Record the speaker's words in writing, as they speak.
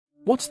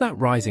What's that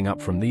rising up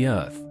from the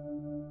Earth?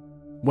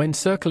 When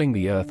circling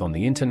the Earth on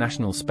the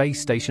International Space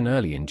Station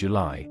early in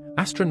July,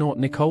 astronaut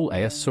Nicole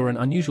Ayers saw an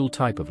unusual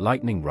type of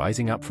lightning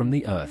rising up from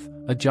the Earth,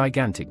 a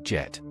gigantic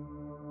jet.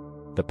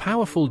 The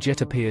powerful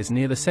jet appears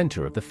near the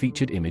center of the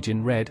featured image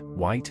in red,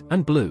 white,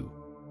 and blue.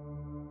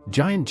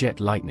 Giant jet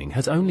lightning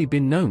has only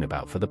been known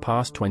about for the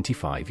past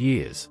 25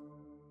 years.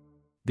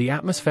 The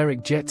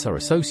atmospheric jets are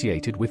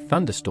associated with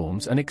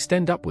thunderstorms and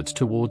extend upwards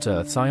towards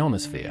Earth's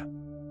ionosphere.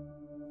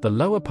 The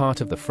lower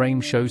part of the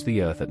frame shows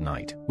the Earth at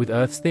night, with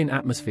Earth's thin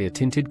atmosphere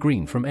tinted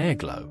green from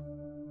airglow.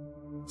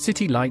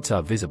 City lights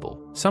are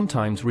visible,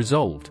 sometimes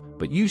resolved,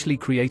 but usually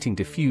creating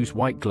diffuse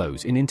white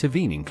glows in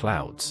intervening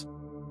clouds.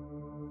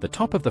 The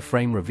top of the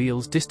frame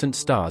reveals distant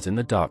stars in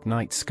the dark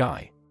night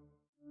sky.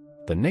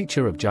 The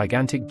nature of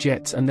gigantic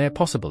jets and their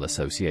possible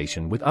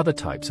association with other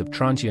types of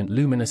transient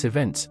luminous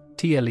events,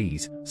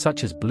 TLEs,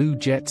 such as blue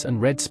jets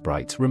and red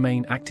sprites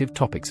remain active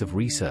topics of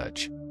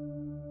research.